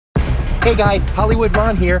Hey guys, Hollywood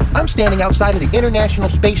Ron here. I'm standing outside of the International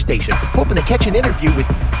Space Station, hoping to catch an interview with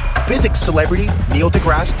physics celebrity Neil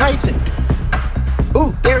deGrasse Tyson.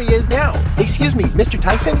 Ooh, there he is now. Excuse me, Mr.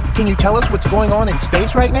 Tyson, can you tell us what's going on in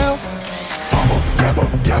space right now? I'm a yabba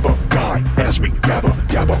dabba guy. Ask me yabba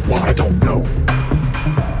dabba why I don't know.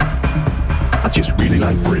 I just really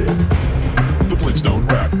like Fred. The Flintstone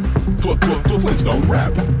rap. The Flintstone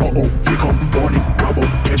rap. Uh-oh, here come Barney Rubble.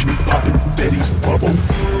 Catch me popping Betty's bubble.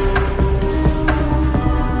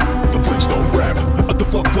 The Flintstone rap.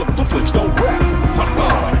 The Flintstone rap. Ha ha,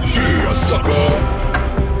 yeah, sucker.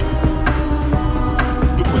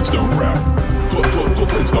 The Flintstone rap. The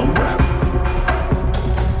Flintstone rap.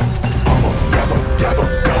 I'm a yabba dabba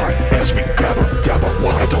guy. Ask me yabba dabba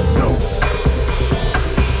why I don't know.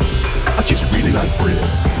 I just really like Fred.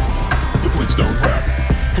 The Flintstone rap.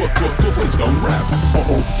 The Flintstone rap.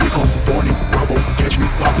 Uh-oh, here come Barney Rubble. Catch me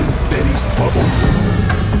popping Betty's bubble.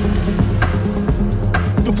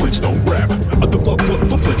 The Flintstone rap.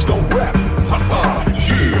 The Flintstone rap. Ha ha,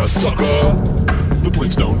 yeah, sucker. The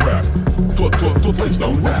Flintstone rap. The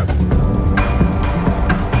Flintstone rap.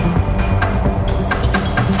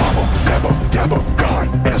 I'm a yabba dabba guy.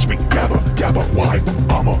 Ask me yabba dabba why.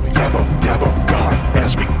 I'm a yabba dabba